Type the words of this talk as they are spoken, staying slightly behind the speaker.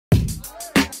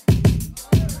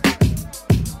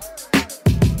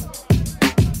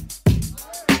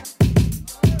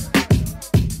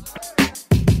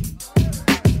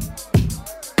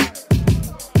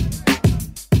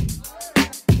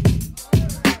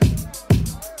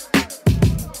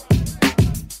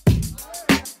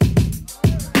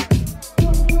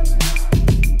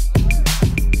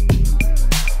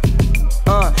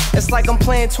like I'm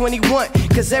playing 21,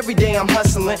 cause every day I'm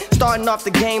hustling. Starting off the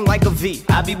game like a V,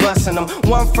 I be busting them.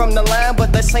 One from the line,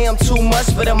 but they say I'm too much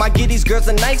for them. I get these girls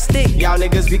a nightstick, y'all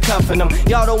niggas be cuffing them.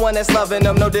 Y'all the one that's loving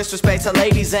them, no disrespect to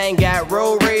ladies. I ain't got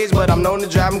road rage, but I'm known to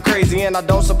drive them crazy. And I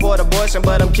don't support abortion,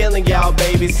 but I'm killing y'all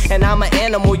babies. And I'm an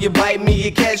animal, you bite me,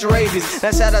 you catch rabies.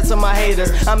 Now shout out to my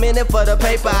haters, I'm in it for the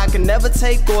paper. I can never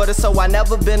take orders, so I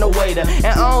never been a waiter. And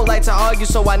I don't like to argue,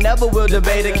 so I never will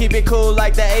debate it. Keep it cool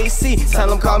like the AC, tell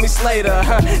them call me Slater.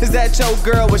 Is that your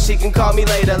girl? Well, she can call me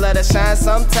later. Let her shine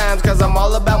sometimes, cause I'm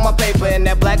all about my paper. And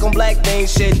that black on black thing,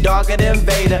 shit darker than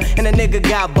Vader. And a nigga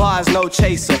got bars, no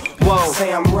chaser. Whoa.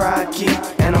 Say I'm Rocky,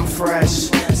 and I'm fresh.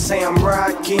 Say I'm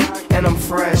Rocky, and I'm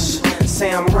fresh.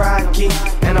 Say I'm Rocky,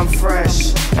 and I'm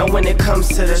fresh. And when it comes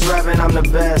to this rapping, I'm the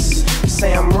best.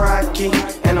 Say I'm Rocky,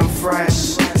 and I'm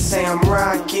fresh. Say I'm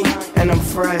Rocky, and I'm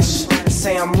fresh.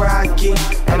 Say I'm Rocky,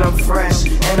 and I'm fresh.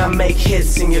 And I make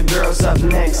hits and your girl's up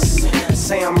next.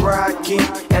 Say I'm Rocky,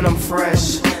 and I'm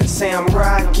fresh. Say I'm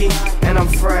Rocky, and I'm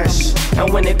fresh.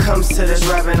 And when it comes to this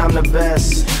rapping, I'm the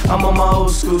best. I'm on my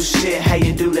old school shit, how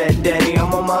you do that, daddy?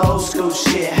 I'm on my old school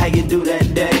shit, how you do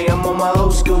that, daddy? I'm on my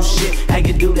old school shit, how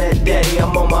you do that, daddy?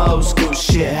 I'm on my old school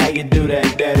shit, how you do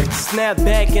that, daddy? Snap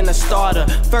back in the starter,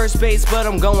 first base, but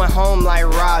I'm going home like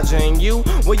Roger. And you,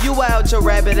 well, you out your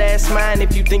rabbit ass mind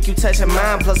if you think you touching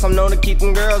mine. Plus I'm known to keep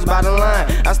them girls by the line.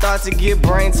 I start to get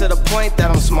brain to the point that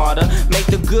I'm smarter. Make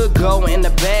the good go and the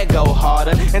bad go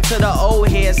harder. And to the old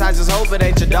heads, I just hope it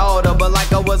ain't your daughter. But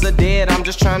like I was a dad, I'm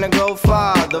just trying to go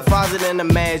farther. Farther than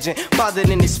imagined, farther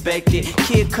than expected.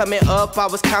 Kid coming up, I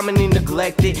was commonly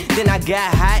neglected. Then I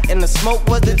got hot and the smoke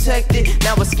was detected.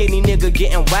 Now a skinny nigga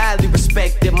getting widely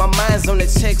respected. My mind's on the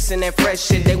checks and that fresh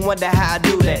shit. They wonder how I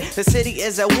do that. The city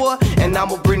is at war and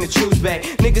I'ma bring the truth back.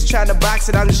 Niggas trying to box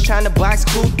it, I'm just trying to box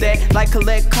cool that. Like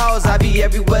collect calls, I be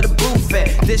everywhere the booth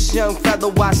at. This young fella,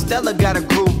 why Stella got a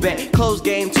groove back. Close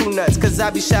game too nuts, cause I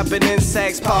be shopping in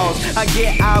Saks Paws. I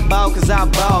get eyeball cause I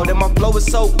balled. And my flow is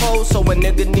so cold, so a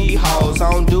nigga need hoes.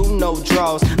 I don't do no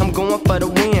draws, I'm going for the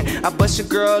win. I bust your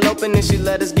girl open and she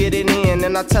let us get it in.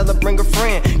 And I tell her bring a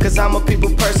friend, cause I'm a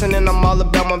people person and I'm all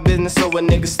about my business. So a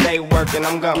nigga stay working,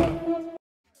 I'm gone.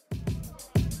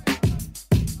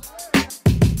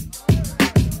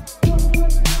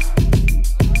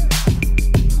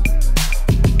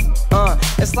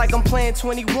 It's like I'm playing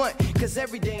 21, cause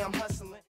every day I'm hustling.